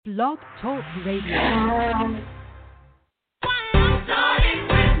Blog Talk Radio.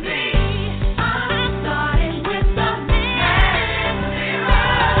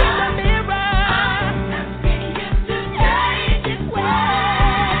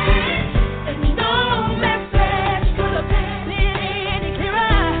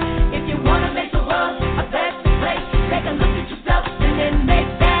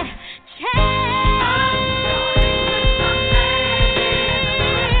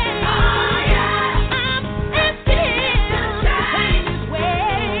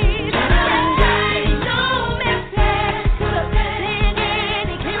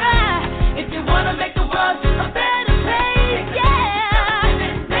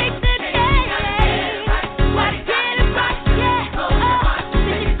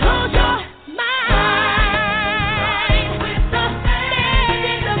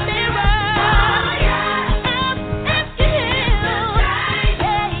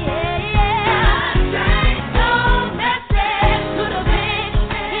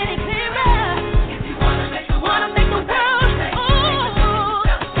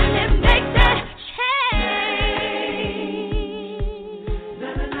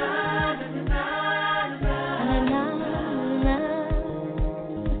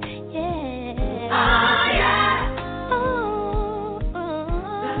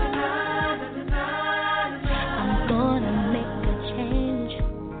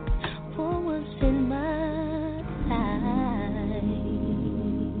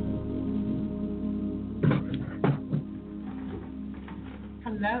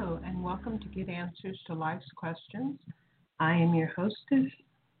 Hello, and welcome to Get Answers to Life's Questions. I am your hostess,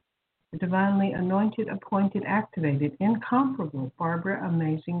 the divinely anointed, appointed, activated, incomparable Barbara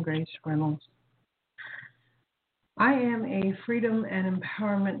Amazing Grace Reynolds. I am a freedom and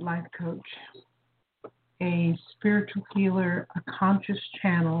empowerment life coach, a spiritual healer, a conscious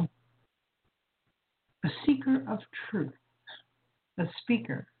channel, a seeker of truth, a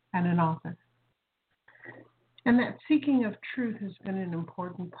speaker, and an author. And that seeking of truth has been an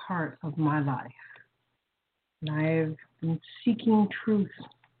important part of my life. And I have been seeking truth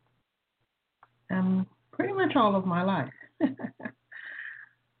pretty much all of my life.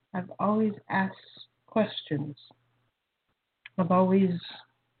 I've always asked questions. I've always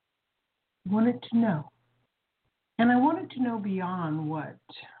wanted to know. And I wanted to know beyond what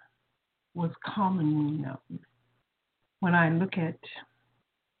was commonly known. When I look at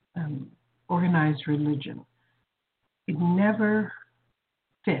organized religion, it never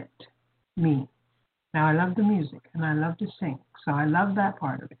fit me. Now, I love the music and I love to sing, so I love that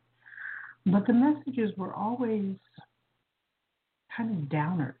part of it. But the messages were always kind of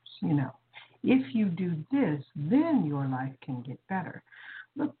downers, you know. If you do this, then your life can get better.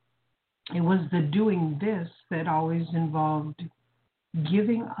 Look, it was the doing this that always involved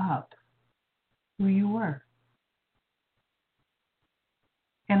giving up who you were.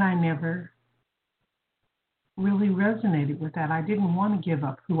 And I never really resonated with that. I didn't want to give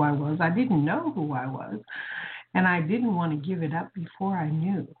up who I was. I didn't know who I was, and I didn't want to give it up before I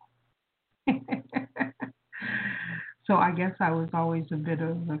knew. So I guess I was always a bit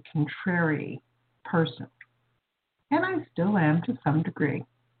of a contrary person, and I still am to some degree.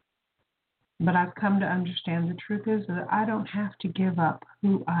 But I've come to understand the truth is that I don't have to give up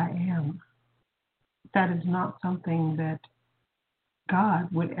who I am. That is not something that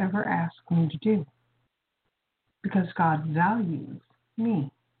God would ever ask me to do, because God values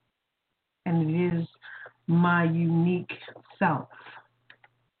me, and it is my unique self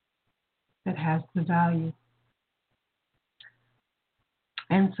that has the value.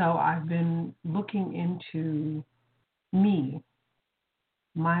 And so I've been looking into me,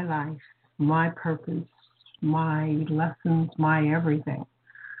 my life, my purpose, my lessons, my everything,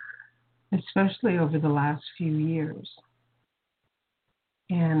 especially over the last few years.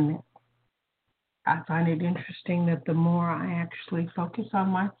 And I find it interesting that the more I actually focus on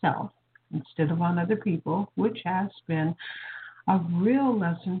myself instead of on other people, which has been a real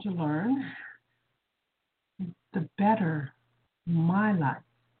lesson to learn, the better my life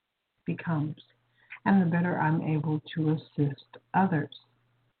becomes and the better I'm able to assist others.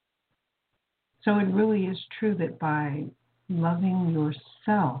 So it really is true that by loving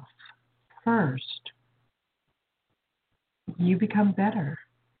yourself first, you become better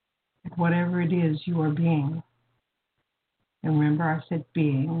at whatever it is you are being. And remember, I said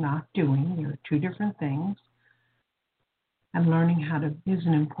being, not doing. There are two different things. And learning how to is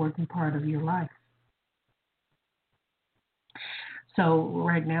an important part of your life. So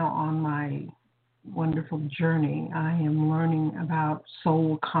right now on my wonderful journey, I am learning about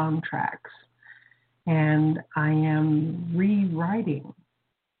soul contracts. And I am rewriting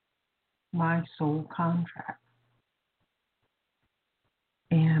my soul contract.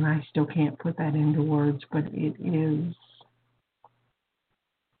 And I still can't put that into words, but it is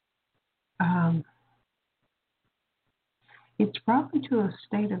it's brought me to a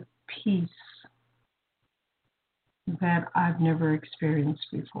state of peace that I've never experienced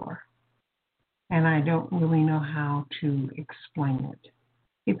before. And I don't really know how to explain it.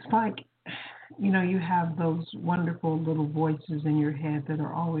 It's like, you have those wonderful little voices in your head that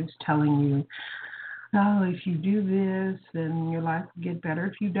are always telling you, oh, if you do this, then your life will get better.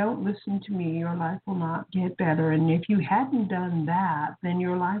 If you don't listen to me, your life will not get better. And if you hadn't done that, then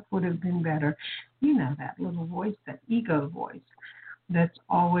your life would have been better. You know, that little voice, that ego voice that's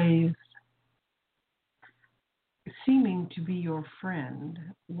always seeming to be your friend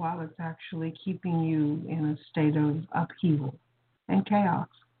while it's actually keeping you in a state of upheaval and chaos.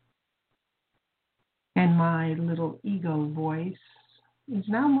 And my little ego voice is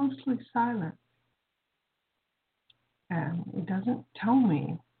now mostly silent. And it doesn't tell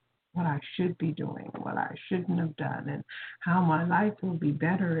me what I should be doing, what I shouldn't have done, and how my life will be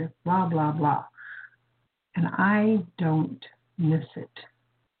better if blah, blah, blah. And I don't miss it.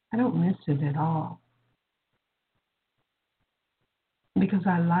 I don't miss it at all. Because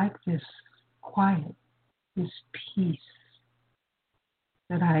I like this quiet, this peace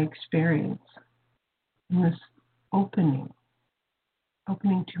that I experience, and this opening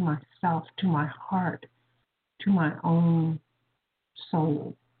to myself, to my heart, to my own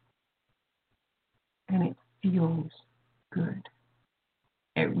soul. And it feels good.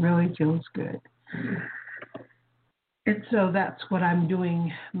 It really feels good. And so that's what I'm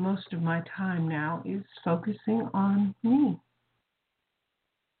doing most of my time now, is focusing on me.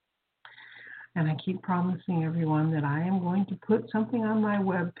 And I keep promising everyone that I am going to put something on my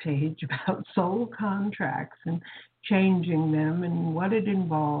webpage about soul contracts and changing them and what it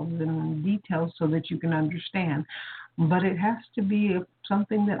involves and details so that you can understand. But it has to be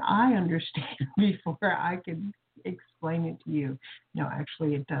something that I understand before I can explain it to you. No,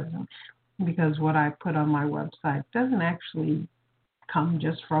 actually it doesn't. Because what I put on my website doesn't actually come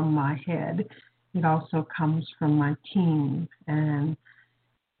just from my head. It also comes from my team, and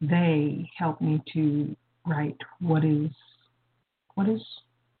they help me to write what is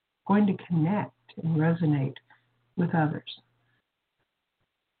going to connect and resonate with others.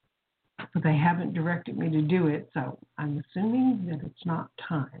 But they haven't directed me to do it, so I'm assuming that it's not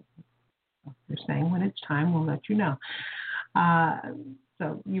time. They're saying when it's time, we'll let you know.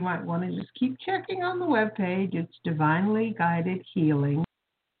 So you might want to just keep checking on the webpage. It's Divinely Guided Healing,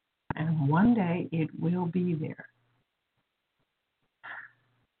 and one day it will be there.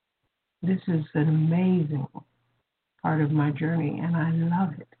 This is an amazing part of my journey, and I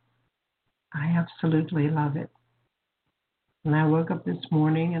love it. I absolutely love it. And I woke up this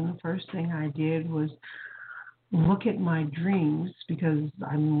morning, and the first thing I did was look at my dreams, because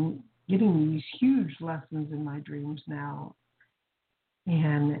I'm getting these huge lessons in my dreams now.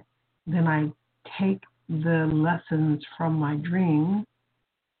 And then I take the lessons from my dream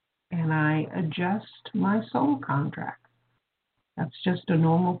and I adjust my soul contract. That's just a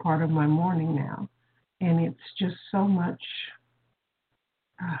normal part of my morning now. And it's just so much,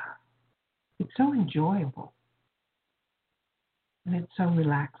 it's so enjoyable. And it's so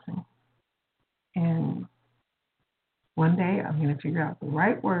relaxing. And one day I'm going to figure out the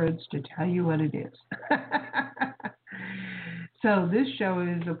right words to tell you what it is. So this show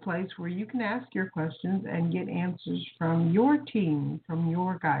is a place where you can ask your questions and get answers from your team, from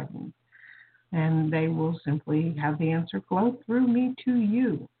your guidance. And they will simply have the answer flow through me to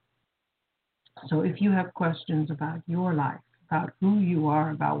you. So if you have questions about your life, about who you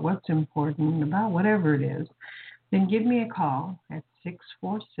are, about what's important, about whatever it is, then give me a call at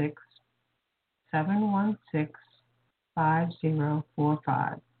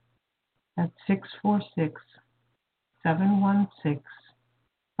 646-716-5045. That's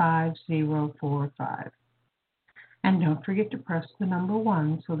 646-716-5045. And don't forget to press the number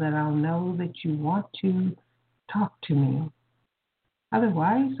 1 so that I'll know that you want to talk to me.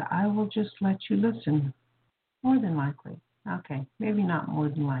 Otherwise, I will just let you listen, more than likely. Okay, maybe not more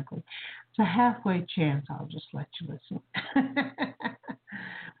than likely. It's a halfway chance I'll just let you listen.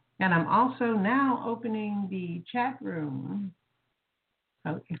 And I'm also now opening the chat room.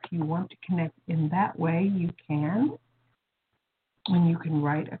 So if you want to connect in that way, you can. And you can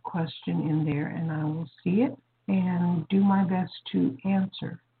write a question in there, and I will see it and do my best to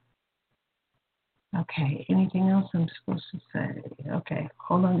answer. Okay, anything else I'm supposed to say? Okay,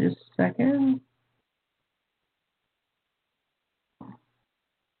 hold on just a second.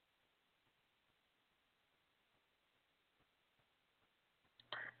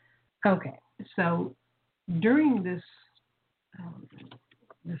 Okay, so during um,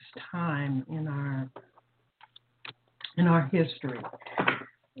 this time in our history,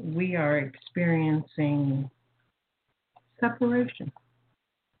 we are experiencing separation.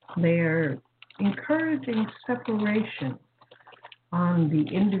 They're encouraging separation on the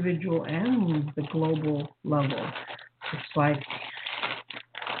individual and the global level. It's like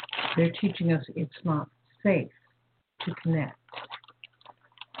they're teaching us it's not safe to connect.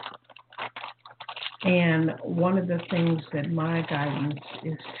 And one of the things that my guidance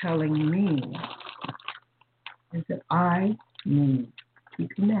is telling me is that I need to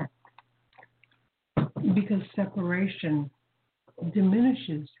connect because separation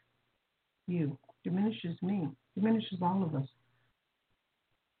diminishes you, diminishes me, diminishes all of us.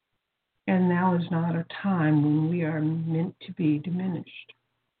 And now is not a time when we are meant to be diminished.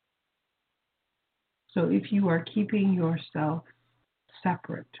 So if you are keeping yourself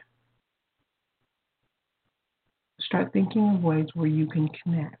separate, start thinking of ways where you can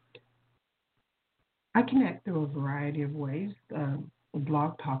connect. I connect through a variety of ways.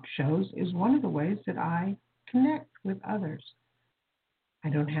 Blog Talk shows is one of the ways that I connect with others. I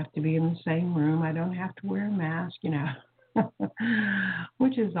don't have to be in the same room. I don't have to wear a mask,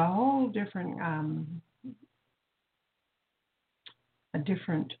 which is a whole different, a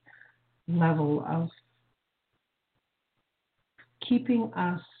different level of keeping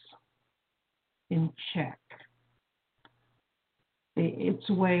us in check. It's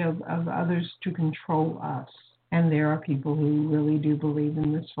a way of others to control us. And there are people who really do believe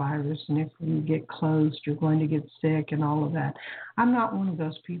in this virus. And if you get close, you're going to get sick and all of that. I'm not one of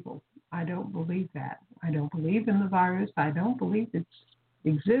those people. I don't believe that. I don't believe in the virus. I don't believe it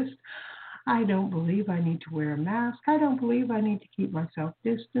exists. I don't believe I need to wear a mask. I don't believe I need to keep myself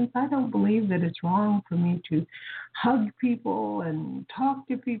distant. I don't believe that it's wrong for me to hug people and talk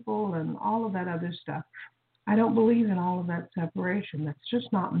to people and all of that other stuff. I don't believe in all of that separation. That's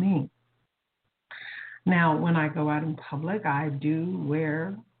just not me. Now, when I go out in public, I do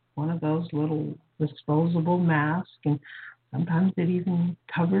wear one of those little disposable masks, and sometimes it even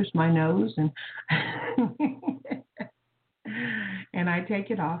covers my nose, and and I take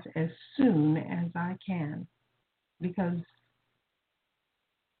it off as soon as I can because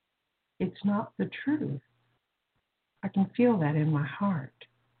it's not the truth. I can feel that in my heart.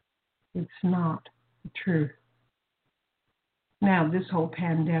 It's not the truth. Now, this whole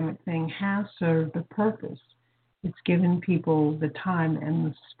pandemic thing has served a purpose. It's given people the time and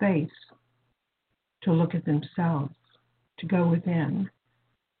the space to look at themselves, to go within,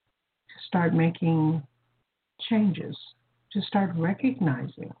 to start making changes, to start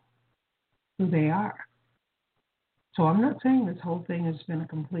recognizing who they are. So I'm not saying this whole thing has been a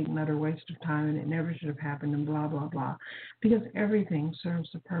complete and utter waste of time and it never should have happened and blah, blah, blah, because everything serves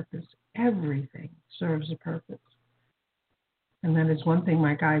a purpose. Everything serves a purpose. And that is one thing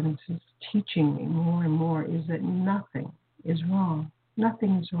my guidance is teaching me more and more is that nothing is wrong.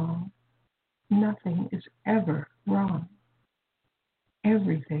 Nothing is wrong. Nothing is ever wrong.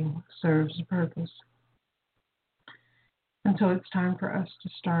 Everything serves a purpose. And so it's time for us to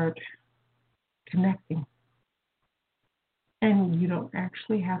start connecting. And you don't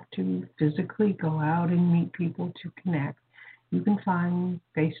actually have to physically go out and meet people to connect. You can find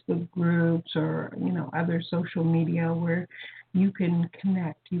Facebook groups or, other social media where you can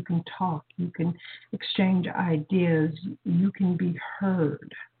connect, you can talk, you can exchange ideas, you can be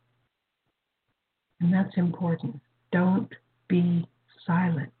heard. And that's important. Don't be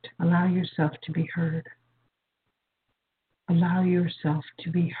silent. Allow yourself to be heard. Allow yourself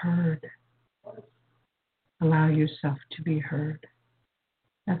to be heard. Allow yourself to be heard.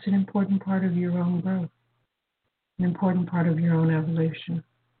 That's an important part of your own growth, an important part of your own evolution.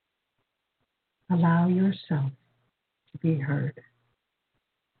 Allow yourself to be heard.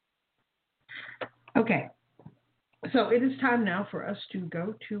 Okay, so it is time now for us to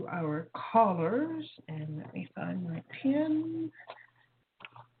go to our callers, and let me find my pen.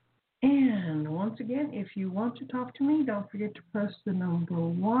 And once again, if you want to talk to me, don't forget to press the number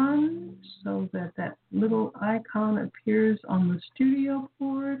 1 so that little icon appears on the studio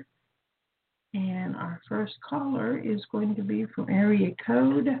board. And our first caller is going to be from area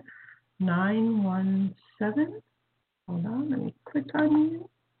code 917. Hold on, let me click on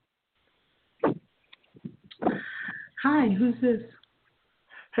you. Hi, who's this?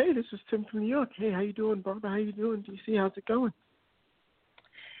 Hey, this is Tim from New York. Hey, how you doing, Barbara? How you doing, DC? How's it going?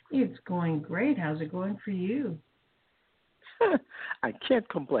 It's going great. How's it going for you? I can't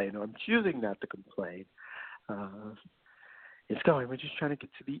complain. I'm choosing not to complain. It's going. We're just trying to get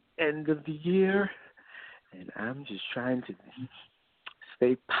to the end of the year, and I'm just trying to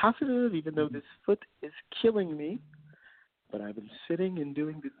stay positive, even though this foot is killing me. But I've been sitting and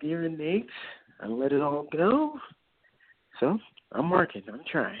doing the deer and Nate. I let it all go. So I'm working. I'm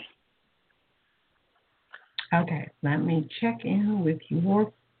trying. Okay, let me check in with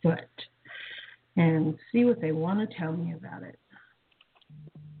your foot and see what they want to tell me about it.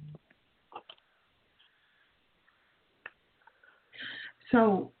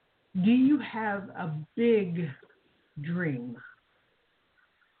 So, do you have a big dream?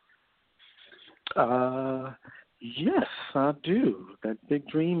 Yes, I do. That big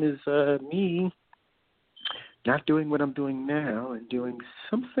dream is me not doing what I'm doing now and doing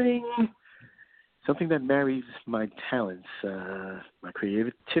something that marries my talents, my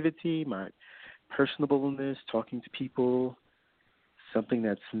creativity, my personableness, talking to people, something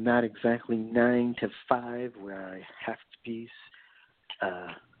that's not exactly 9 to 5 where I have to be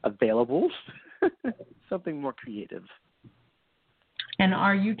available, something more creative. And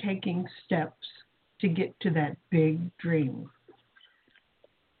are you taking steps to get to that big dream?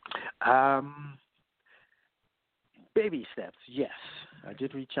 Baby steps, yes. I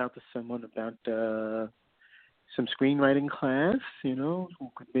did reach out to someone about some screenwriting class, who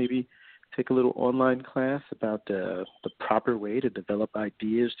could maybe take a little online class about the proper way to develop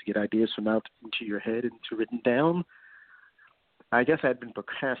ideas, to get ideas from out into your head and to written down. I guess I'd been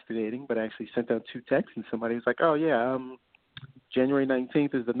procrastinating, but I actually sent out 2 texts, and somebody was like, oh, yeah, January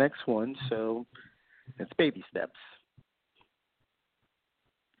 19th is the next one, so it's baby steps.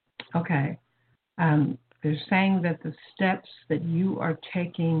 Okay. They're saying that the steps that you are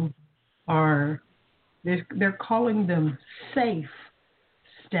taking are, they're calling them safe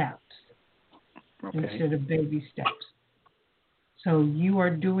steps instead of baby steps. So you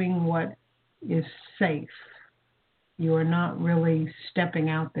are doing what is safe. You are not really stepping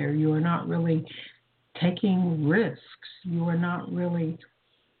out there. You are not really taking risks. You are not really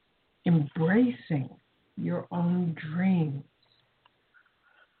embracing your own dreams.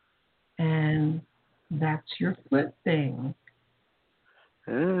 And that's your foot thing.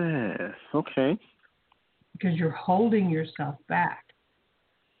 Okay. Because you're holding yourself back.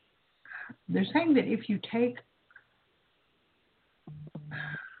 They're saying that if you take...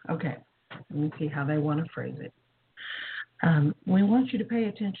 Okay, let me see how they want to phrase it. We want you to pay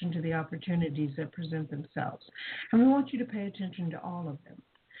attention to the opportunities that present themselves. And we want you to pay attention to all of them.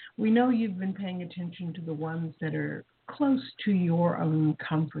 We know you've been paying attention to the ones that are close to your own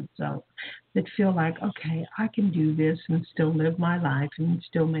comfort zone, that feel like, okay, I can do this and still live my life and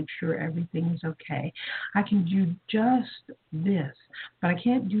still make sure everything is okay. I can do just this, but I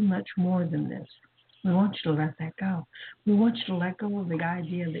can't do much more than this. We want you to let that go. We want you to let go of the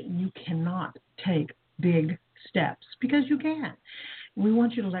idea that you cannot take big steps, because you can. We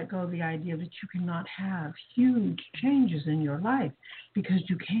want you to let go of the idea that you cannot have huge changes in your life, because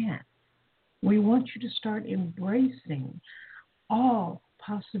you can. We want you to start embracing all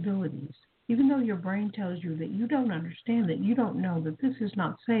possibilities, even though your brain tells you that you don't understand, that you don't know, that this is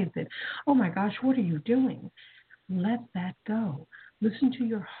not safe, that, oh my gosh, what are you doing? Let that go. Listen to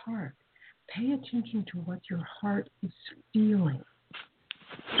your heart. Pay attention to what your heart is feeling,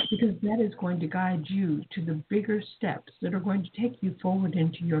 because that is going to guide you to the bigger steps that are going to take you forward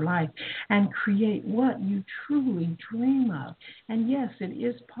into your life and create what you truly dream of. And yes, it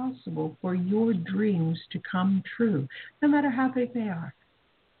is possible for your dreams to come true, no matter how big they are.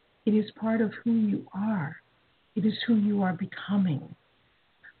 It is part of who you are. It is who you are becoming.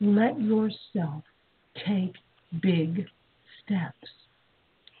 Let yourself take big steps.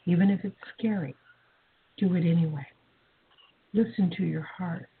 Even if it's scary, do it anyway. Listen to your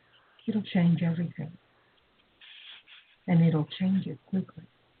heart. It'll change everything. And it'll change it quickly.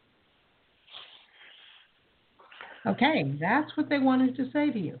 Okay, that's what they wanted to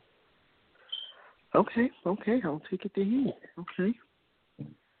say to you. Okay, I'll take it to heed. Okay.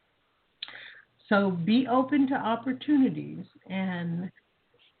 So be open to opportunities and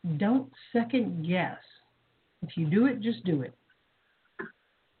don't second guess. If you do it, just do it.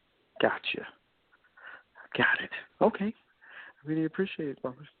 Gotcha. Got it. Okay. I really appreciate it,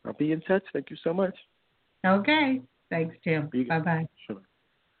 Barbara. I'll be in touch. Thank you so much. Okay. Thanks, Tim. Bye-bye. Sure.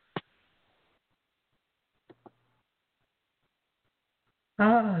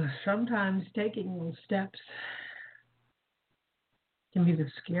 Sometimes taking those steps can be the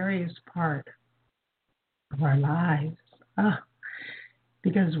scariest part of our lives.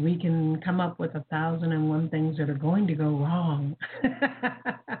 Because we can come up with 1,001 things that are going to go wrong.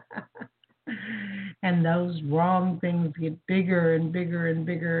 And those wrong things get bigger and bigger and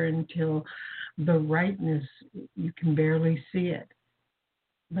bigger until the rightness, you can barely see it.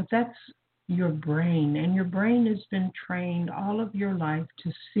 But that's your brain. And your brain has been trained all of your life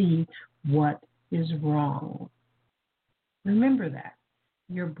to see what is wrong. Remember that.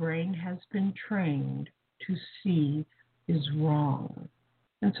 Your brain has been trained to see is wrong.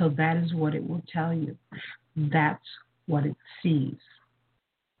 And so that is what it will tell you. That's what it sees.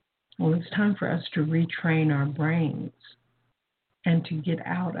 Well, it's time for us to retrain our brains and to get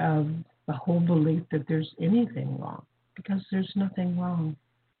out of the whole belief that there's anything wrong, because there's nothing wrong.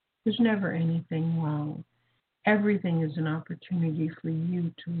 There's never anything wrong. Everything is an opportunity for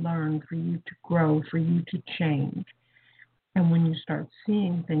you to learn, for you to grow, for you to change. And when you start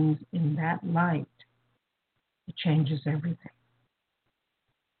seeing things in that light, it changes everything.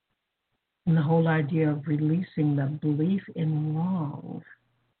 And the whole idea of releasing the belief in wrong,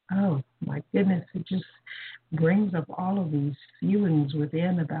 oh my goodness, it just brings up all of these feelings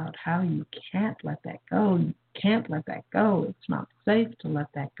within about how you can't let that go. You can't let that go. It's not safe to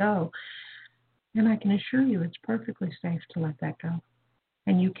let that go. And I can assure you it's perfectly safe to let that go.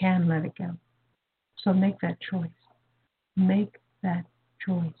 And you can let it go. So make that choice. Make that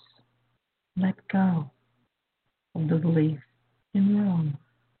choice. Let go of the belief in wrong.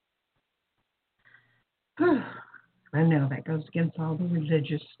 I know that goes against all the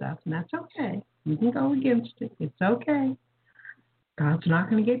religious stuff, and that's okay. You can go against it. It's okay. God's not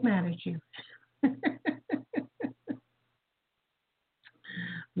going to get mad at you.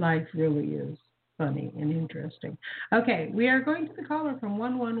 Life really is funny and interesting. Okay, we are going to the caller from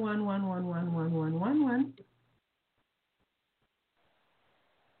 111111111.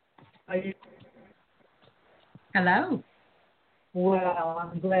 Hello. Well,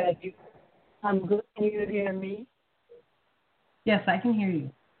 I'm good. Can you hear me? Yes, I can hear you.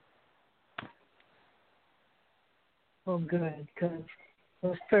 Oh, good, because it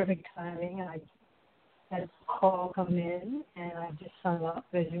was perfect timing. I had a call come in, and I just hung up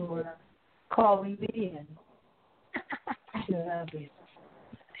as you were calling me in. I love it.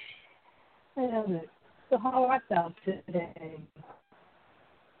 I love it. So how are you today?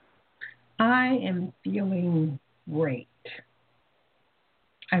 I am feeling great.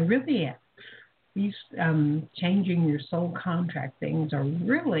 I really am. These changing your soul contract things are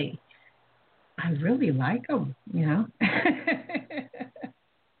really, I really like them, you know.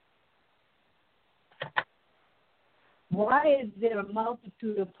 Why is there a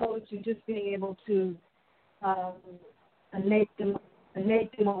multitude opposed to just being able to innate them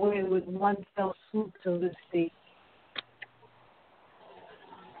away with one fell swoop, so to speak?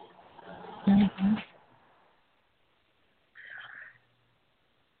 Mm-hmm.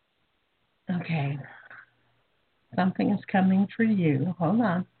 Okay. Something is coming for you. Hold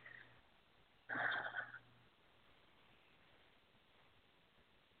on.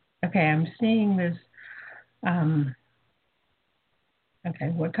 Okay, I'm seeing this. Okay,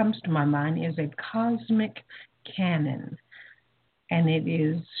 what comes to my mind is a cosmic cannon, and it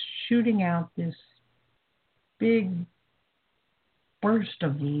is shooting out this big burst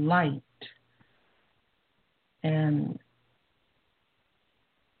of light. And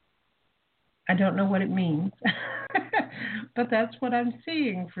I don't know what it means, but that's what I'm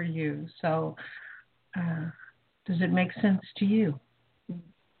seeing for you. So does it make sense to you?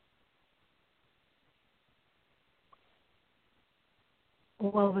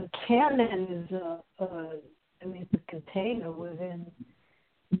 Well, the cannon is it's a container within,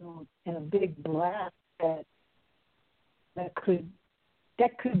 in a big blast that could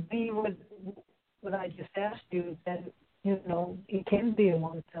be what I just asked you, that it can be a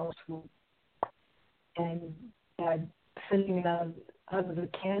one fell swoop, and by sending it out of the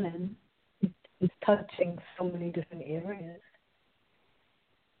cannon, it's touching so many different areas.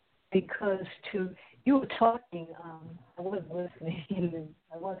 Because you were talking, I wasn't listening,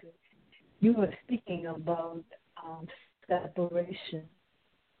 you were speaking about separation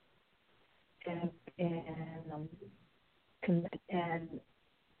and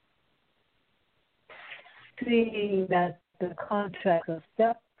seeing that the contracts are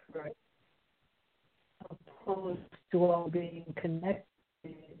separate opposed to all being connected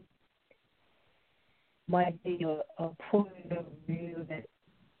might be a point of view that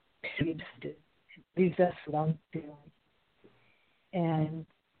leads us what I'm feeling. And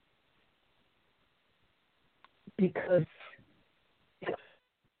because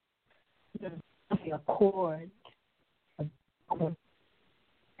a chord,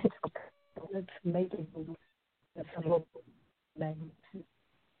 let's make it a little magnitude.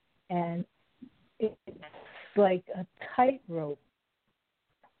 And it's like a tightrope.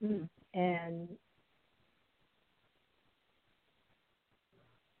 And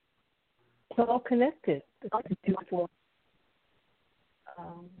it's all connected.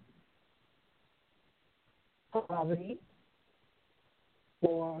 poverty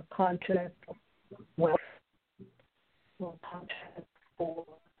or contract wealth or contract for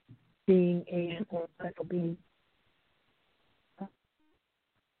being Asian or black or being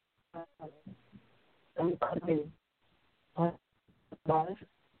uncommitted.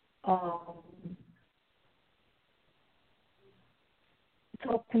 It's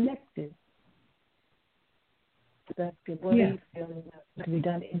all connected. That what Yeah. we feel to be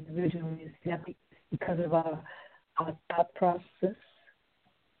done individually is that because of our thought process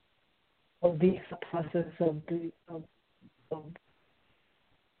or the process of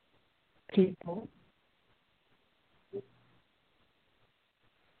people.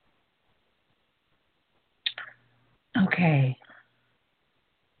 Okay.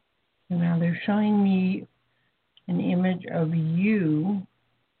 Now they're showing me an image of you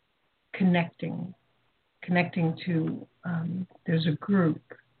connecting to, there's a group,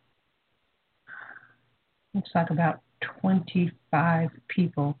 looks like about 25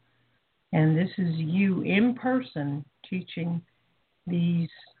 people, and this is you in person teaching these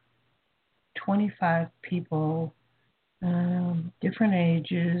 25 people, different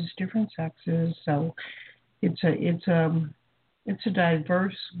ages, different sexes, so it's a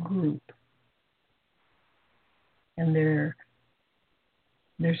diverse group, and they're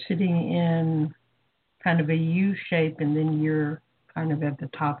sitting in kind of a U shape, and then you're kind of at the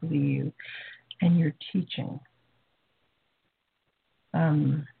top of the U, and you're teaching.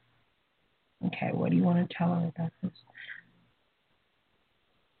 Okay, what do you want to tell her about this?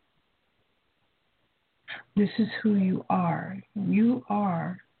 This is who you are. You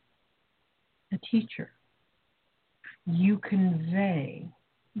are a teacher. You convey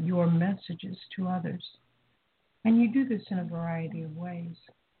your messages to others. And you do this in a variety of ways.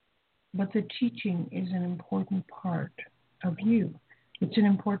 But the teaching is an important part of you. It's an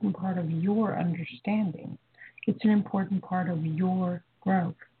important part of your understanding. It's an important part of your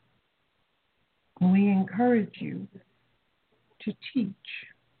growth. And we encourage you to teach,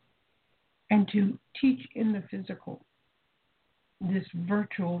 and to teach in the physical. This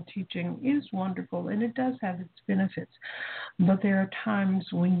virtual teaching is wonderful, and it does have its benefits. But there are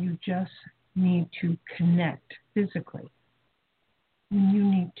times when you just need to connect physically. When you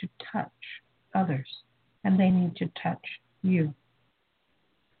need to touch others, and they need to touch you.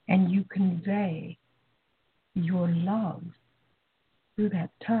 And you convey your love through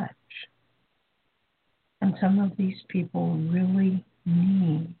that touch. And some of these people really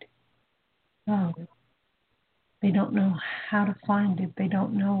need love. They don't know how to find it. They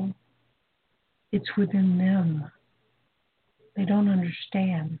don't know it's within them. They don't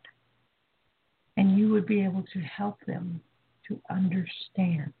understand. And you would be able to help them to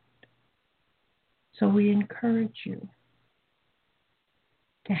understand. So we encourage you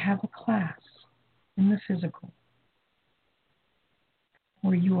to have a class in the physical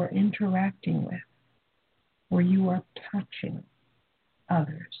where you are interacting with, where you are touching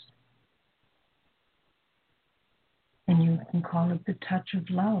others. And you can call it the touch of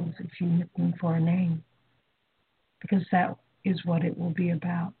love if you're looking for a name, because that is what it will be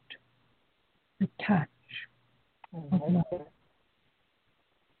about, the touch of love.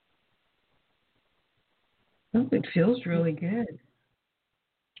 Oh, it feels really good.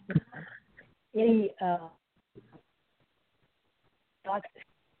 Any thoughts,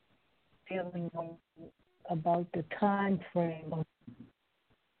 feeling about the time frame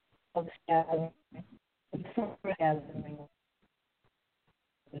of gathering, gathering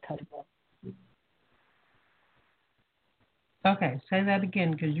the touch of love? Okay, say that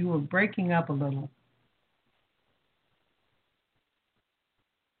again, because you were breaking up a little.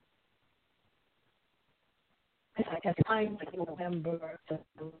 At the time, like November to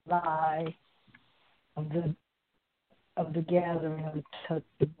July of the gathering of the touch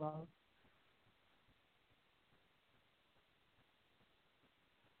of love.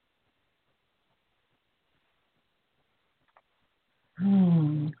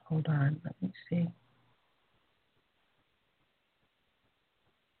 Hold on, let me see.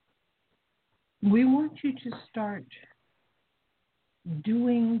 We want you to start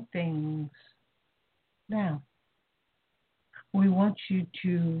doing things now. We want you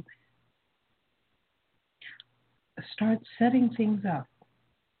to start setting things up,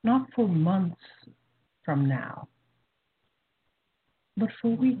 not for months from now, but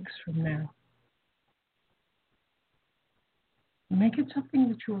for weeks from now. Make it something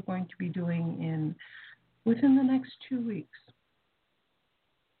that you are going to be doing within the next 2 weeks.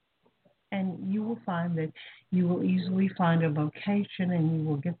 And you will find that you will easily find a location, and you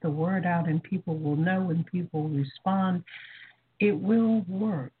will get the word out, and people will know, and people will respond. It will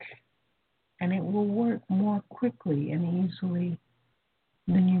work. and it will work more quickly and easily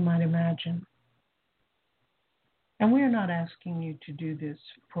than you might imagine. And we're not asking you to do this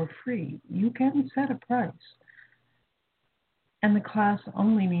for free. You can set a price. And the class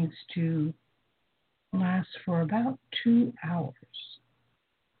only needs to last for about 2 hours.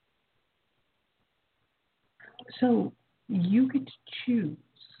 So you get to choose.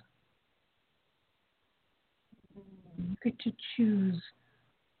 You get to choose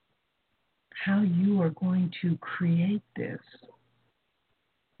how you are going to create this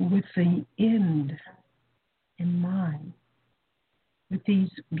with the end in mind, with these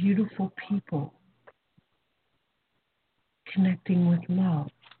beautiful people connecting with love.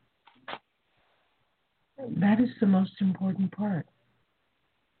 That is the most important part.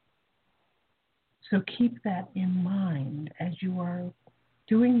 So keep that in mind as you are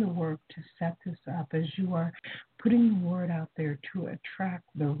doing the work to set this up, as you are putting the word out there to attract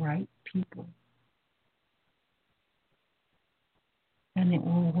the right people. And it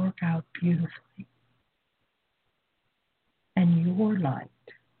will work out beautifully. And your light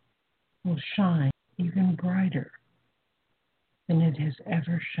will shine even brighter than it has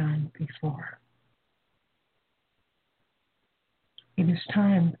ever shined before. It is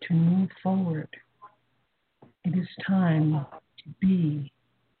time to move forward. It is time to be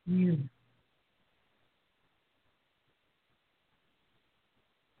you.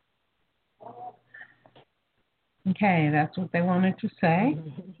 Okay, that's what they wanted to say.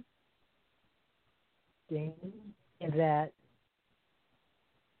 Is that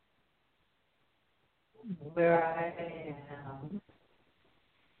where I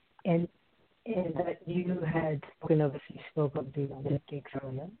am, and that you had spoken of, you spoke of the Olympics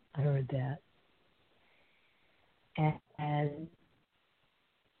earlier. I heard that. And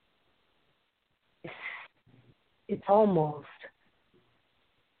it's almost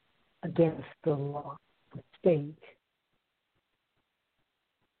against the law, the state,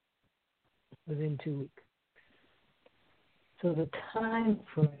 within 2 weeks. So the time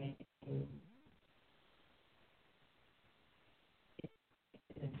frame is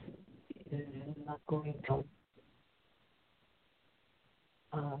not going to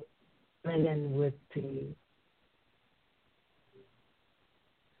blend in with the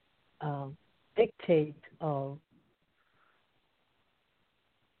dictate of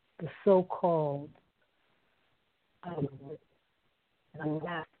the so-called and I'm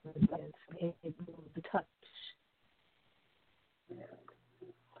not able to touch.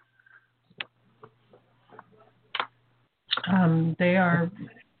 They are.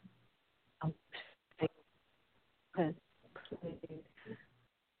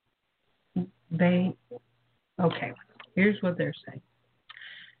 Okay, here's what they're saying.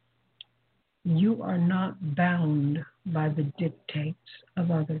 You are not bound by the dictates of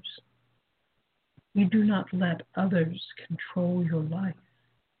others. You do not let others control your life.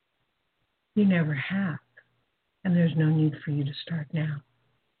 You never have, and there's no need for you to start now.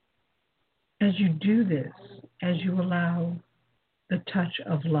 As you do this, as you allow the touch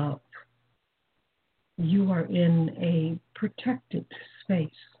of love, you are in a protected space,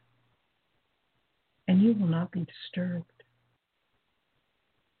 and you will not be disturbed.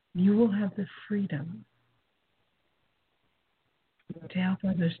 You will have the freedom to help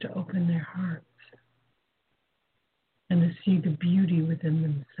others to open their hearts and to see the beauty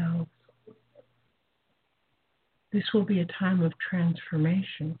within themselves. This will be a time of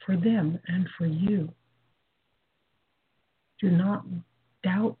transformation for them and for you. Do not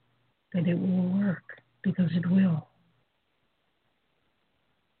doubt that it will work, because it will.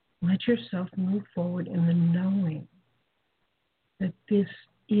 Let yourself move forward in the knowing that this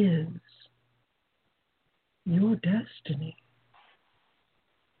is your destiny.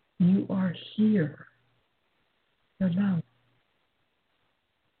 You are here for love.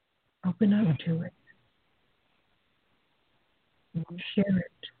 Open up to it. Share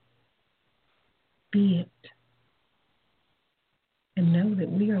it. Be it. And know that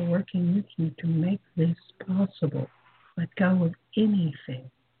we are working with you to make this possible. Let go of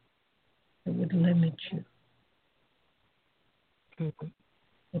anything that would limit you. Mm-hmm.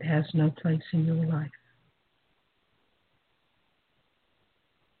 It has no place in your life.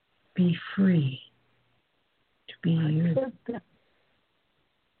 Be free to be you.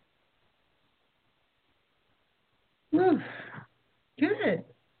 Ooh, good.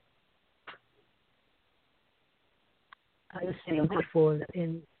 I was saying before,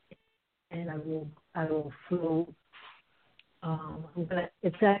 and I will flow.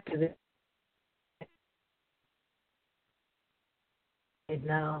 It's active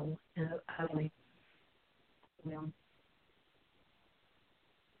now, and I will,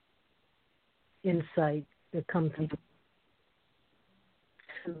 insight that comes to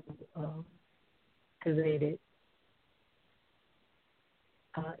activate it.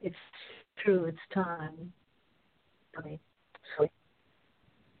 It's true. It's time. I mean, so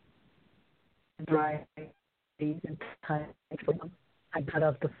dry and time. I got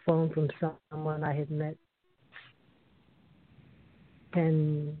off the phone from someone I had met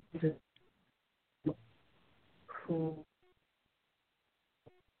 10 years ago who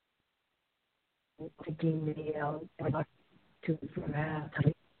was taking me out to perhaps,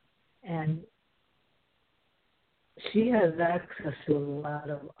 and she has access to a lot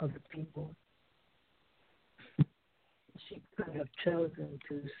of other people. She could have chosen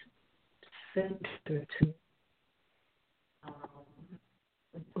to send her to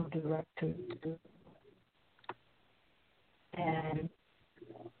a director, and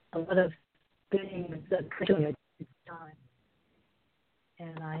a lot of things that took at this time.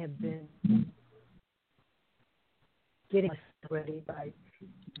 And I have been getting myself ready by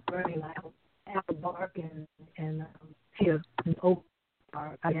burning my apple bark and here an oak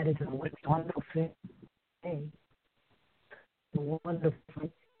bark. I added a wonderful thing. A wonderful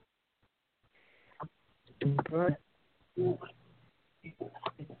thing. To burn it.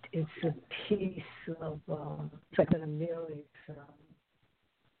 It's a piece of it's like an Amelia's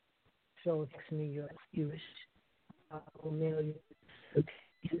show takes me your Jewish Amelia's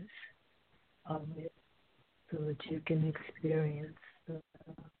pieces of it so that you can experience the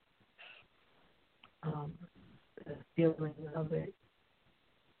feeling of it.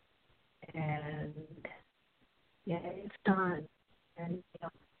 And yeah, it's time. And you know,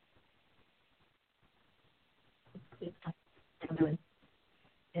 it's time.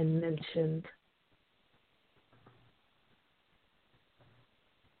 And mentioned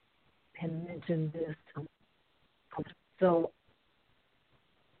this. So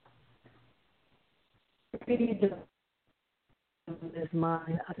read this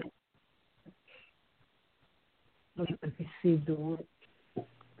mind. I think you can receive the word,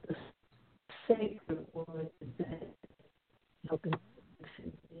 the sacred word that helping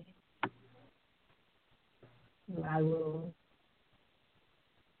me. I will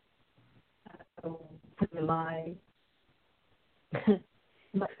put my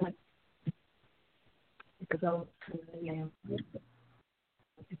because I was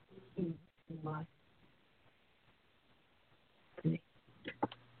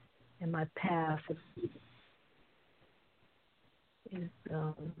and my path is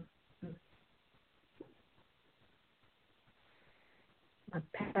my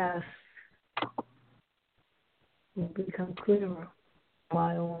path will become clearer,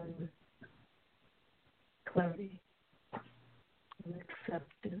 my own clarity and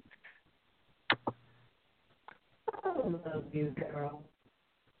acceptance. I love you, girl.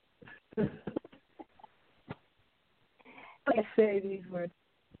 I say these words.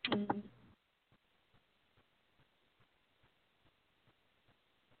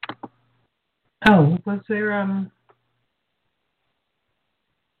 Oh, was there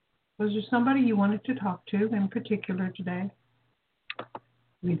somebody you wanted to talk to in particular today?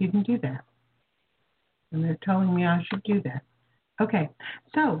 We didn't do that. And they're telling me I should do that. Okay.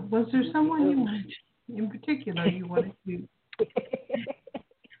 So, was there someone you wanted in particular you wanted to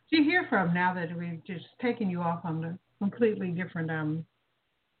hear from now that we've just taken you off on a completely different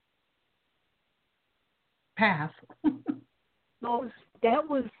path? No, that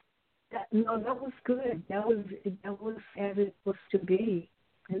was good. That was as it was to be.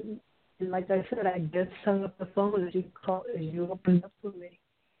 And like I said, I just hung up the phone as you opened up for me,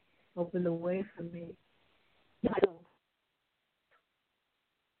 opened the way for me.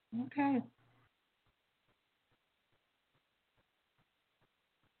 Okay.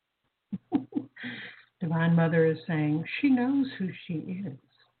 Divine Mother is saying she knows who she is.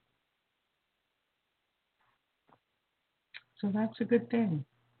 So that's a good thing.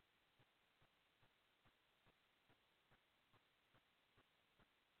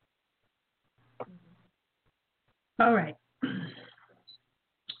 All right.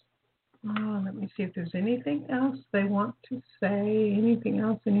 Let me see if there's anything else they want to say. Anything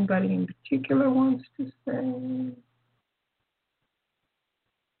else anybody in particular wants to say?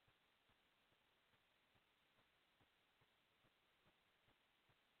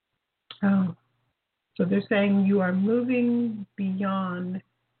 Oh, so they're saying you are moving beyond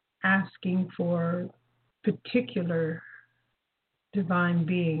asking for particular divine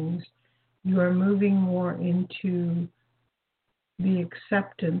beings. You are moving more into the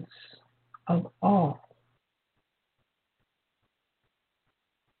acceptance of all.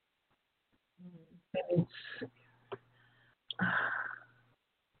 And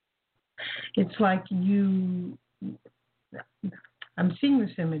It's like you, I'm seeing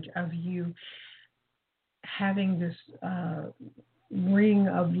this image of you having this ring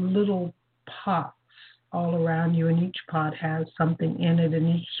of little pots all around you, and each pot has something in it, and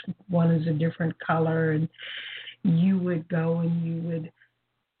each one is a different color, and you would go and you would,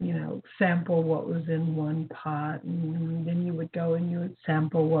 sample what was in one pot, and then you would go and you would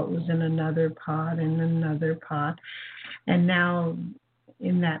sample what was in another pot and another pot. And now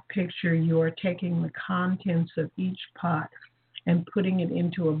in that picture, you are taking the contents of each pot and putting it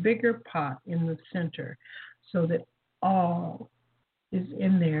into a bigger pot in the center so that all is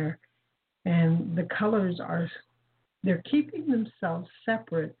in there. And the colors they're keeping themselves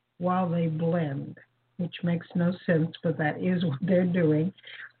separate while they blend, which makes no sense, but that is what they're doing.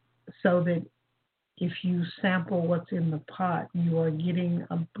 So that if you sample what's in the pot, you are getting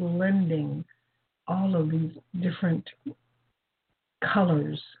a blending all of these different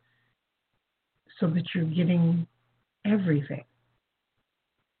colors so that you're getting everything.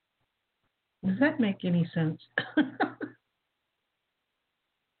 Does that make any sense?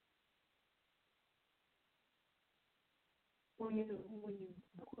 When you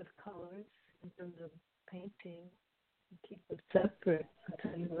work with colors in terms of painting, you keep them separate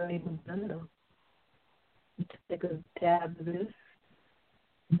until you're ready to blend them. You take a dab of this,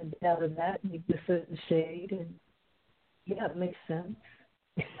 and a dab of that, and you get a certain shade, and yeah, it makes sense.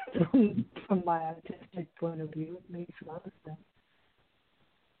 From my artistic point of view, it makes a lot of sense.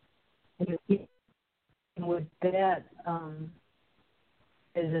 And with that,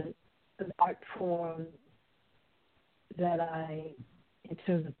 is an art form that in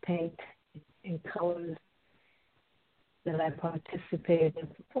terms of paint and colors, that I participated in.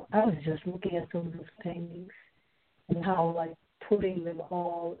 I was just looking at some of those paintings and how, like, putting them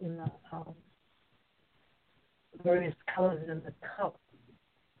all in the various colors in the cup,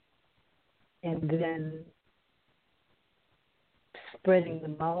 and then spreading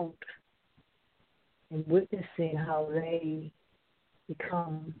them out and witnessing how they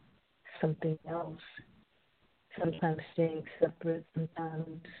become something else. Sometimes staying separate,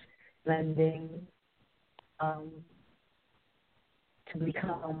 sometimes blending to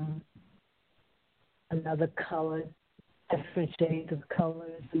become another color, different shades of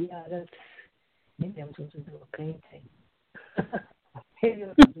colors. Yeah, maybe I'm supposed to do a painting. Maybe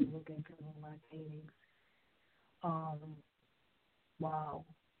I'm supposed to look at some of my paintings. Wow,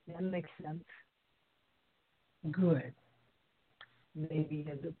 that makes sense. Good. Maybe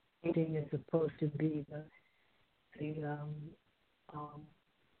the painting is supposed to be the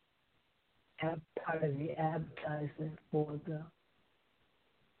part of the advertisement for the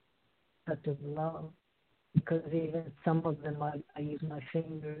touch of love, because even some of them I use my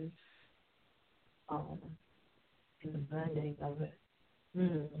fingers in the blending of it.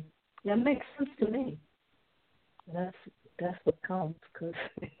 That makes sense to me. That's what counts, because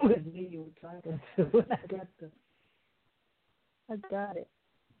with me you were talking to when I got it.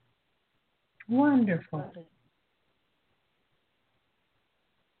 Wonderful. Got it.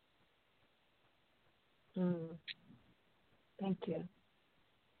 Thank you.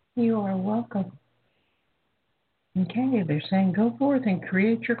 You are welcome. Okay, they're saying go forth and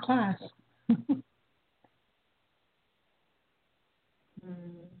create your class. I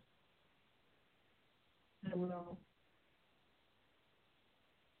will.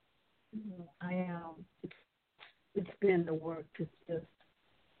 I am. It's been the work to just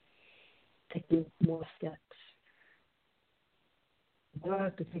taking more steps. I don't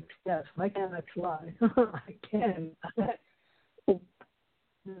have to take steps. Why can't I fly? I can.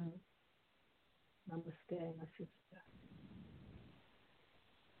 Namaste, my sister.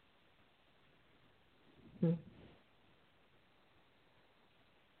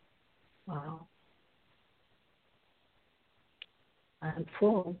 Wow. I'm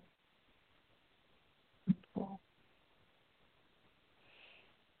full.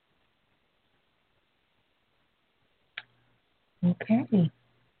 Okay.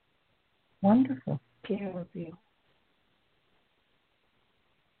 Wonderful. Care of you.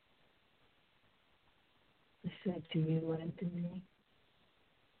 I said to you and to me.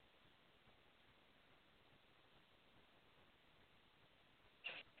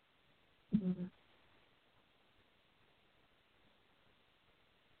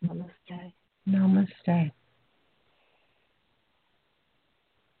 Namaste. Namaste.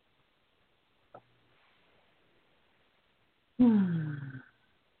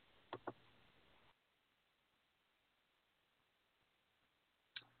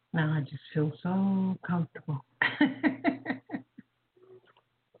 Now I just feel so comfortable.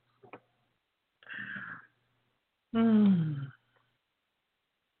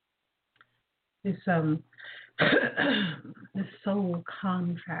 this this soul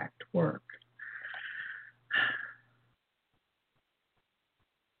contract work.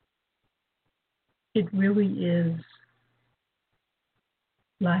 It really is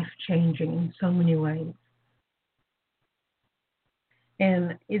life-changing in so many ways.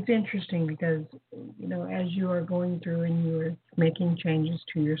 And it's interesting because, as you are going through and you are making changes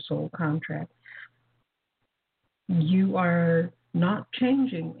to your soul contract, you are not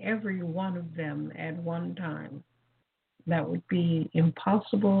changing every one of them at one time. That would be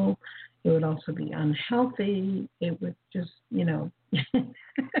impossible. It would also be unhealthy. It would just, you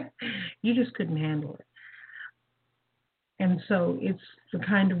just couldn't handle it. And so it's the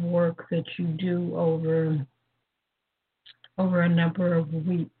kind of work that you do over a number of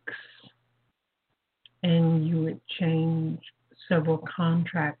weeks, and you would change several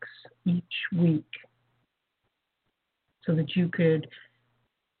contracts each week so that you could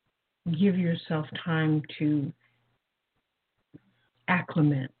give yourself time to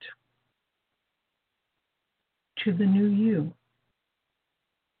acclimate to the new you.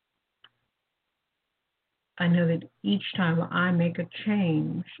 I know that each time I make a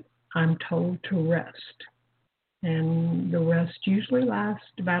change, I'm told to rest. And the rest usually lasts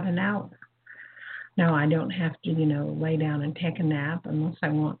about an hour. Now, I don't have to, lay down and take a nap unless I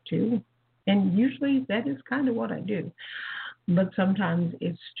want to. And usually that is kind of what I do. But sometimes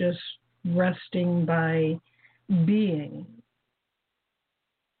it's just resting by being.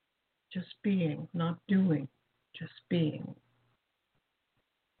 Just being, not doing, just being.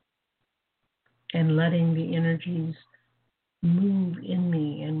 And letting the energies move in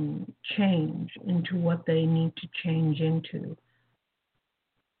me and change into what they need to change into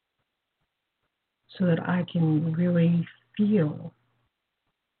so that I can really feel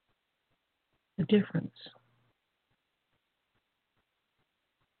the difference.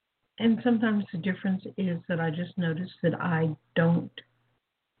 And sometimes the difference is that I just notice that I don't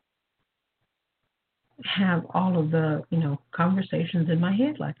have all of the, conversations in my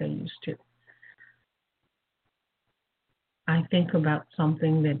head like I used to. I think about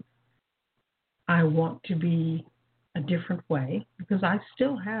something that I want to be a different way because I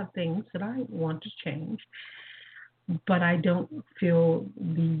still have things that I want to change, but I don't feel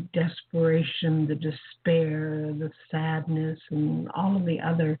the desperation, the despair, the sadness, and all of the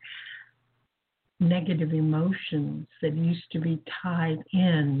other negative emotions that used to be tied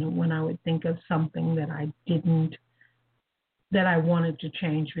in when I would think of something that I wanted to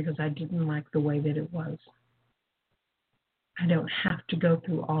change because I didn't like the way that it was. I don't have to go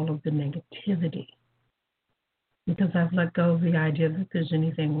through all of the negativity because I've let go of the idea that there's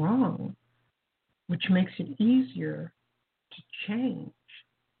anything wrong, which makes it easier to change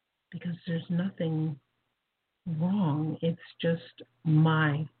because there's nothing wrong. It's just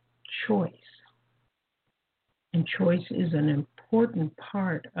my choice. And choice is an important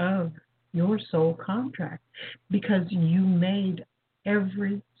part of your soul contract because you made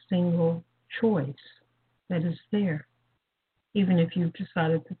every single choice that is there. Even if you've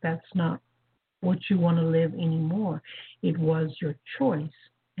decided that that's not what you want to live anymore, it was your choice,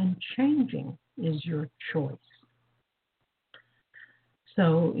 and changing is your choice.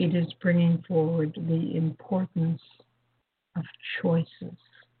 So it is bringing forward the importance of choices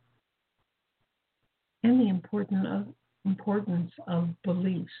and the importance of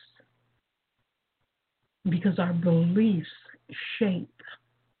beliefs, because our beliefs shape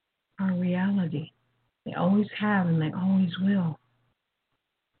our reality. They always have and they always will.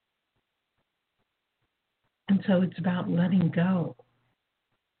 And so it's about letting go.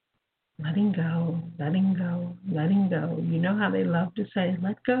 Letting go, letting go, letting go. You know how they love to say,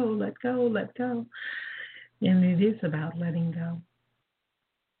 let go, let go, let go. And it is about letting go.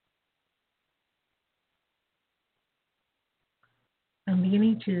 I'm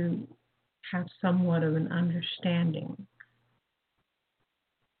beginning to have somewhat of an understanding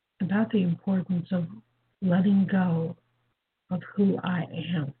about the importance of letting go of who I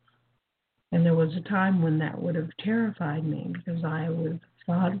am. And there was a time when that would have terrified me because I would have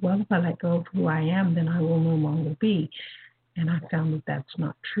thought, well, if I let go of who I am, then I will no longer be. And I found that that's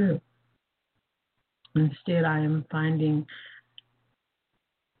not true. Instead, I am finding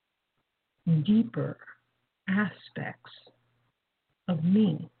deeper aspects of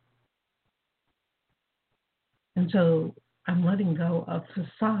me. And so I'm letting go of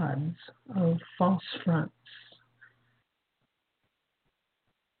facades, of false fronts.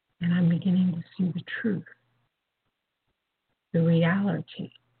 And I'm beginning to see the truth, the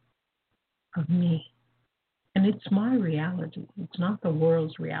reality of me. And it's my reality. It's not the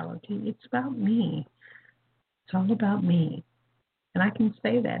world's reality. It's about me. It's all about me. And I can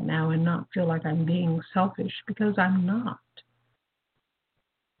say that now and not feel like I'm being selfish, because I'm not.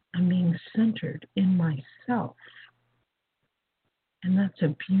 I'm being centered in myself. And that's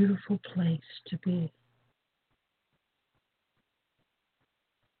a beautiful place to be.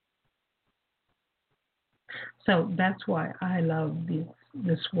 So that's why I love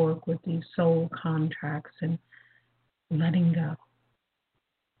this work with these soul contracts and letting go.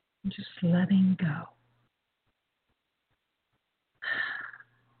 Just letting go.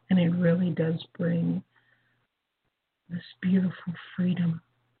 And it really does bring this beautiful freedom.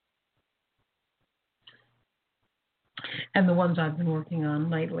 And the ones I've been working on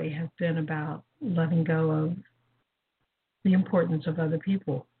lately have been about letting go of the importance of other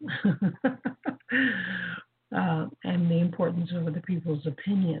people. And the importance of other people's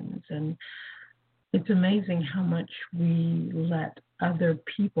opinions. And it's amazing how much we let other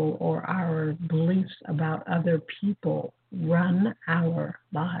people or our beliefs about other people run our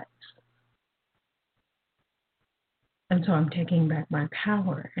lives. And so I'm taking back my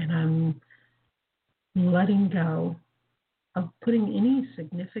power, and I'm letting go of putting any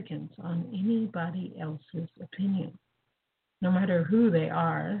significance on anybody else's opinion, no matter who they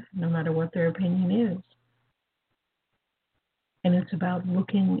are, no matter what their opinion is. And it's about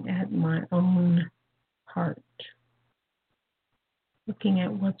looking at my own heart, looking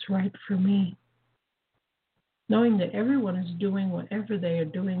at what's right for me, knowing that everyone is doing whatever they are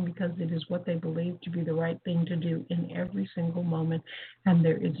doing because it is what they believe to be the right thing to do in every single moment, and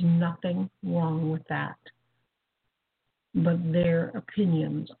there is nothing wrong with that. But their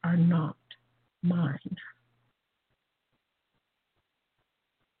opinions are not mine.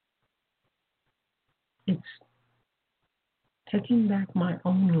 It's taking back my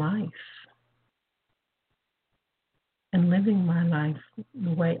own life and living my life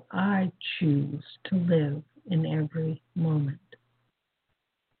the way I choose to live in every moment.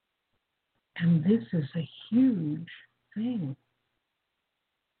 And this is a huge thing.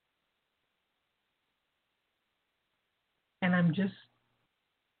 And I'm just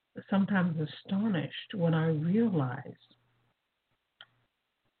sometimes astonished when I realize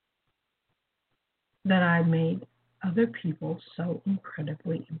that I made other people so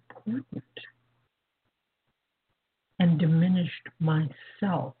incredibly important and diminished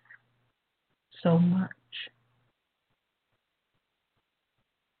myself so much.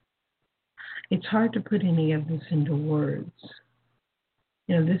 It's hard to put any of this into words.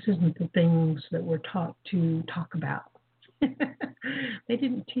 You know, this isn't the things that we're taught to talk about. They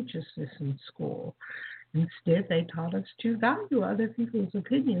didn't teach us this in school. Instead, they taught us to value other people's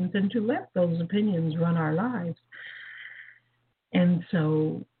opinions and to let those opinions run our lives. And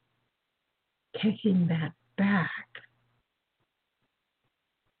so, taking that back,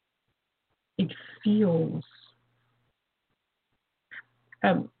 it feels,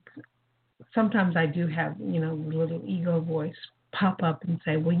 sometimes I do have, the little ego voice pop up and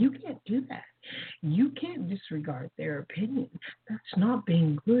say, well, you can't do that. You can't disregard their opinion. That's not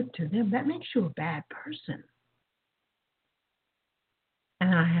being good to them. That makes you a bad person.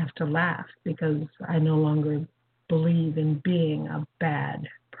 And I have to laugh because I no longer believe in being a bad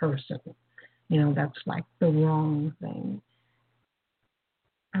person. That's like the wrong thing.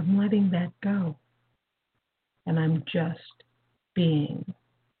 I'm letting that go. And I'm just being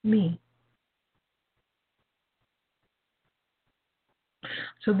me.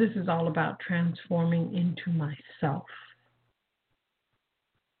 So this is all about transforming into myself.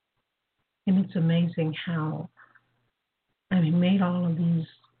 And it's amazing how I made all of these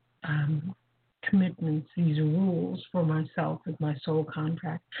commitments, these rules for myself with my soul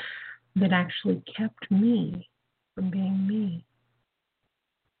contract that actually kept me from being me.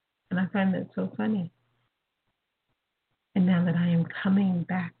 And I find that so funny. And now that I am coming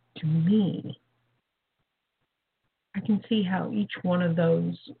back to me, I can see how each one of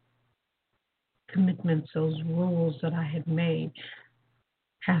those commitments, those rules that I had made,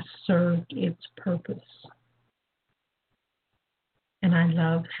 has served its purpose. And I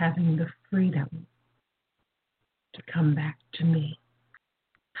love having the freedom to come back to me.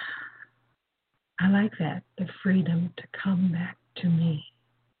 I like that, the freedom to come back to me.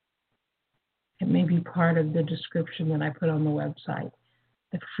 It may be part of the description that I put on the website,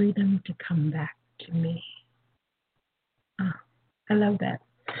 the freedom to come back to me. I love that.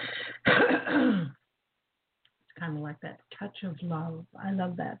 It's kind of like that touch of love. I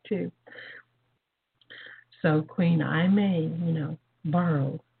love that too. So, Queen, I may,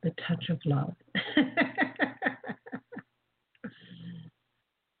 borrow the touch of love.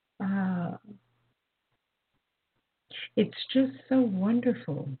 It's just so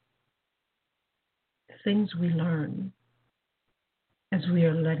wonderful, the things we learn as we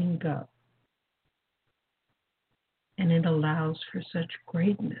are letting go. And it allows for such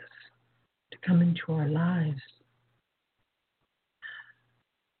greatness to come into our lives.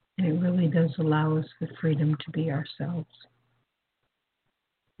 And it really does allow us the freedom to be ourselves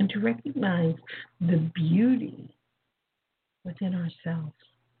and to recognize the beauty within ourselves.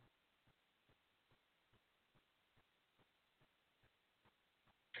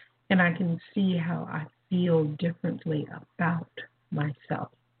 And I can see how I feel differently about myself.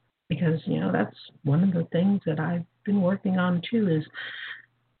 Because, that's one of the things that I've been working on too, is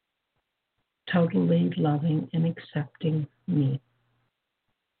totally loving and accepting me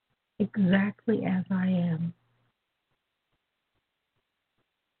exactly as I am,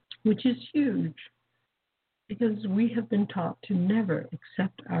 which is huge because we have been taught to never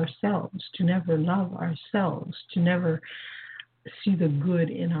accept ourselves, to never love ourselves, to never see the good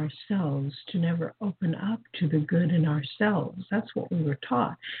in ourselves, to never open up to the good in ourselves. That's what we were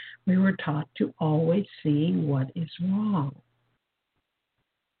taught. We were taught to always see what is wrong.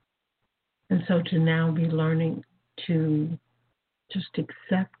 And so to now be learning to just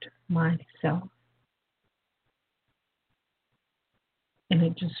accept myself. And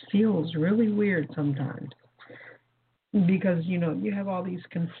it just feels really weird sometimes because, you have all these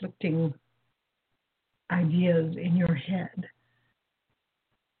conflicting ideas in your head.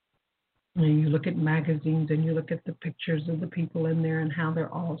 You look at magazines and you look at the pictures of the people in there and how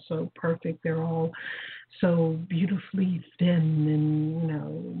they're all so perfect. They're all so beautifully thin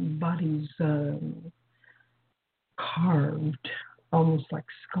and, bodies carved, almost like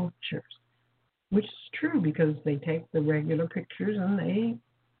sculptures, which is true because they take the regular pictures and they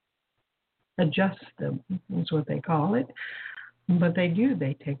adjust them, is what they call it. But they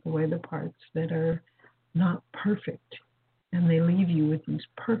take away the parts that are not perfect and they leave you with these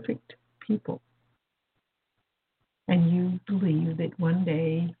perfect people. And you believe that one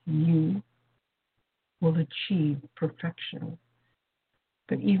day you will achieve perfection.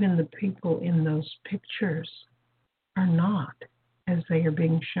 But even the people in those pictures are not as they are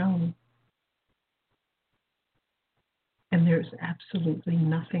being shown. And there's absolutely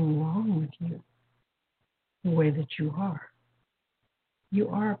nothing wrong with you the way that you are. You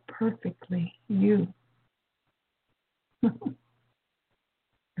are perfectly you.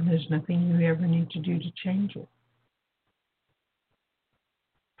 And there's nothing you ever need to do to change it.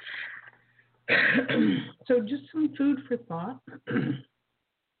 So just some food for thought.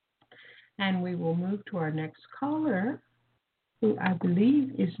 And we will move to our next caller, who I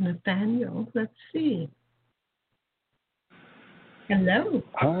believe is Nathaniel. Let's see. Hello.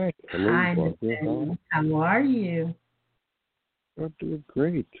 Hi. Hello, Hi, Barbara. Nathaniel. How are you? I'm doing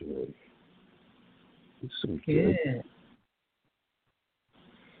great today. It's so Good.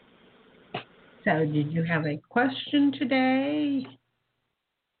 So did you have a question today?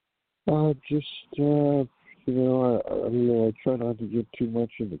 I try not to get too much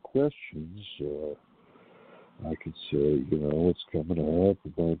into questions. I could say, what's coming up,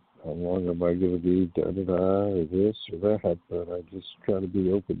 about how long am I going to be, da-da-da, or this or that, but I just try to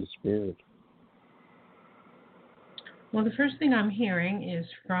be open to spirit. Well, the first thing I'm hearing is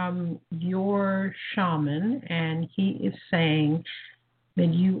from your shaman, and he is saying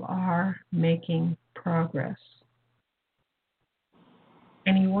that you are making progress.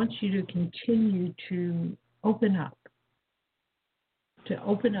 And he wants you to continue to open up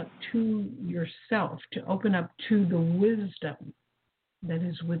to yourself, to open up to the wisdom that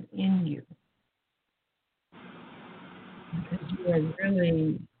is within you. Because you are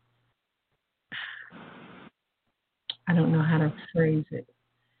really, I don't know how to phrase it.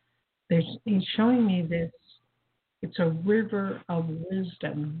 He's showing me this, it's a river of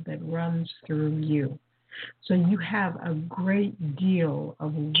wisdom that runs through you. So you have a great deal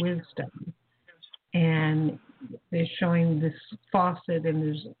of wisdom. And they're showing this faucet, and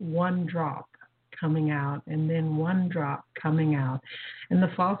there's one drop coming out, and then one drop coming out. And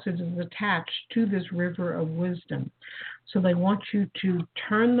the faucet is attached to this river of wisdom. So they want you to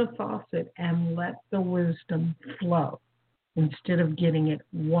turn the faucet and let the wisdom flow instead of getting it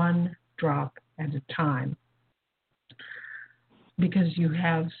one drop at a time. Because you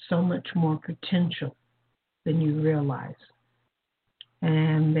have so much more potential than you realize.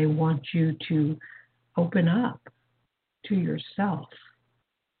 And they want you to open up to yourself.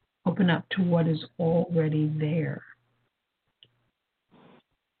 Open up to what is already there.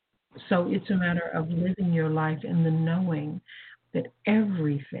 So it's a matter of living your life in the knowing that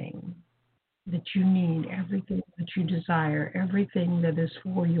everything that you need, everything that you desire, everything that is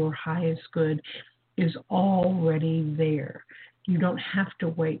for your highest good is already there. You don't have to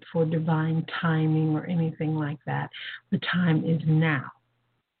wait for divine timing or anything like that. The time is now.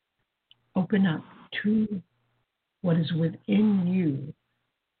 Open up to what is within you,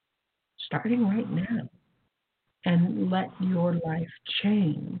 starting right now, and let your life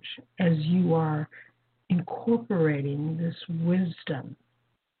change as you are incorporating this wisdom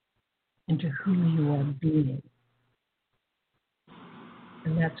into who you are being.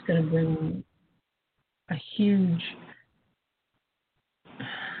 And that's going to bring a huge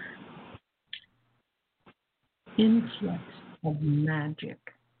influx of magic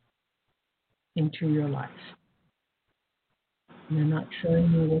into your life. And they're not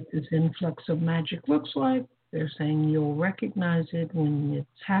showing you what this influx of magic looks like. They're saying you'll recognize it when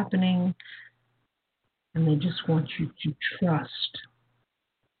it's happening. And they just want you to trust.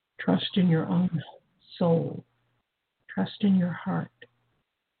 Trust in your own soul. Trust in your heart.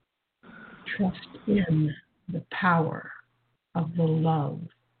 Trust in the power of the love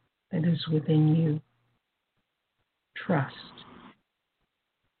that is within you. Trust.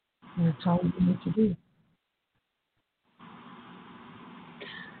 And that's all you need to do.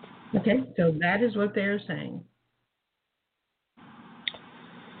 Okay, so that is what they're saying.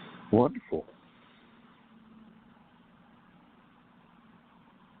 Wonderful.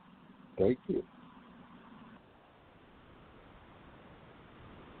 Thank you.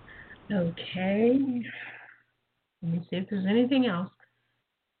 Okay. Let me see if there's anything else.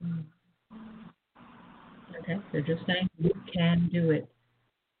 Okay, they're just saying you can do it.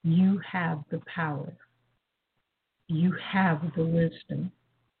 You have the power. You have the wisdom.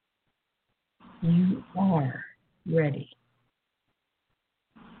 You are ready.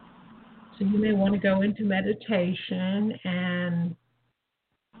 So you may want to go into meditation and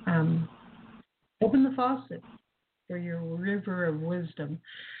open the faucet for your river of wisdom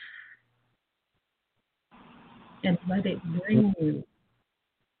and let it bring you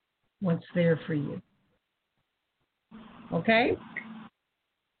what's there for you. Okay?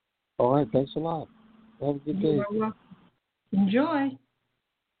 All right. Thanks a lot. Have a good day. You are welcome. Enjoy.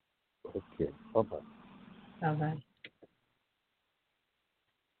 Okay. Bye-bye. Bye-bye.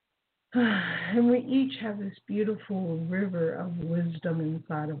 And we each have this beautiful river of wisdom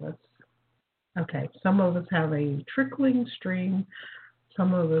inside of us. Okay, some of us have a trickling stream.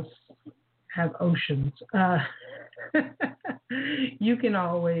 Some of us have oceans. You can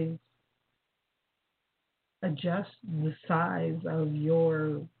always adjust the size of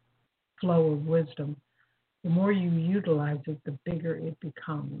your flow of wisdom. The more you utilize it, the bigger it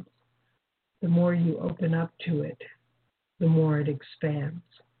becomes. The more you open up to it, the more it expands.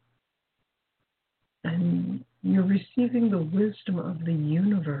 And you're receiving the wisdom of the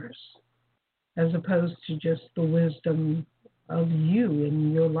universe as opposed to just the wisdom of you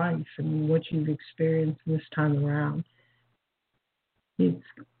in your life and what you've experienced this time around. It's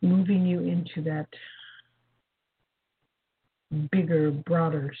moving you into that bigger,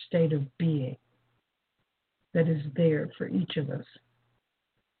 broader state of being that is there for each of us.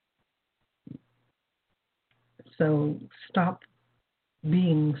 So stop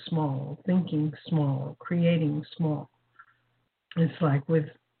being small, thinking small, creating small. It's like with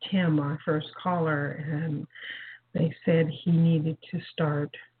Tim, our first caller, and they said he needed to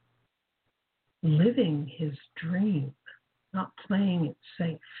start living his dream, not playing it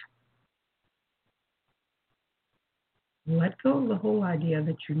safe. Let go of the whole idea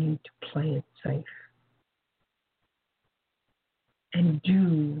that you need to play it safe. And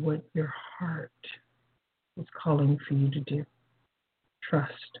do what your heart is calling for you to do.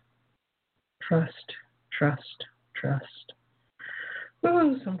 Trust. Trust, trust, trust.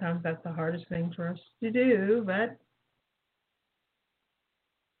 Ooh, sometimes that's the hardest thing for us to do, but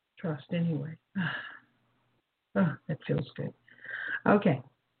trust anyway. Oh, that feels good. Okay.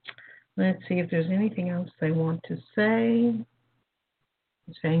 Let's see if there's anything else they want to say.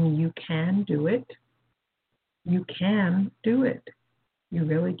 Saying you can do it. You can do it. You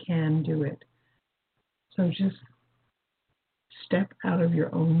really can do it. So just step out of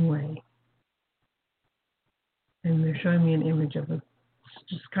your own way. And they're showing me an image of us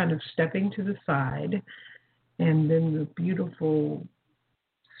just kind of stepping to the side, and then the beautiful,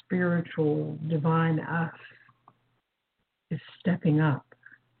 spiritual, divine us is stepping up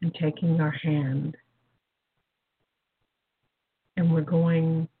and taking our hand. And we're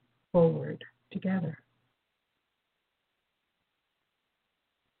going forward together.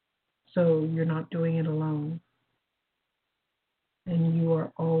 So you're not doing it alone. And you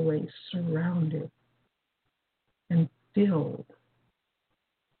are always surrounded and filled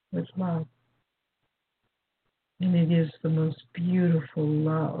with love. And it is the most beautiful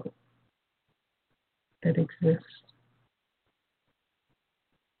love that exists.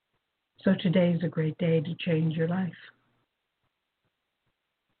 So today is a great day to change your life.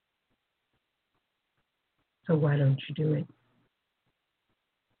 So why don't you do it?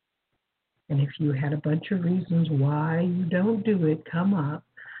 And if you had a bunch of reasons why you don't do it come up,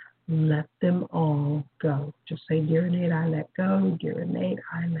 let them all go. Just say, Dear Innate, I let go. Dear Innate,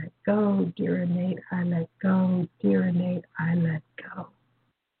 I let go. Dear Innate, I let go. Dear Innate, I let go.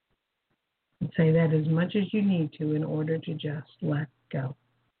 And say that as much as you need to in order to just let go.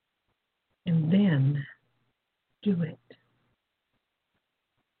 And then do it.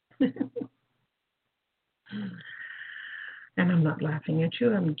 And I'm not laughing at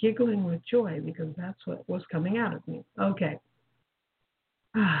you. I'm giggling with joy because that's what was coming out of me. Okay.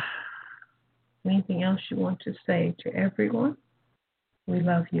 Anything else you want to say to everyone? We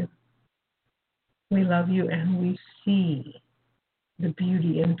love you. We love you, and we see the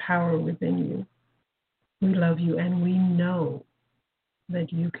beauty and power within you. We love you, and we know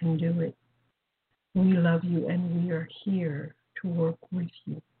that you can do it. We love you, and we are here to work with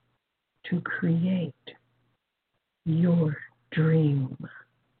you to create your dream.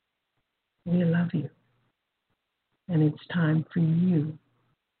 We love you, and it's time for you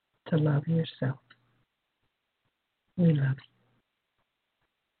to love yourself. We love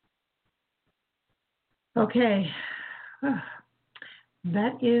you. Okay.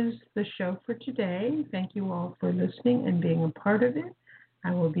 That is the show for today. Thank you all for listening and being a part of it.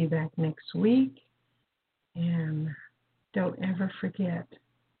 I will be back next week. And don't ever forget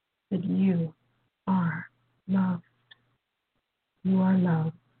that you are loved. You are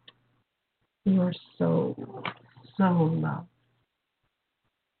loved. You are so, so loved.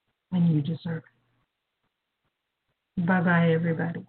 And you deserve it. Bye-bye, everybody.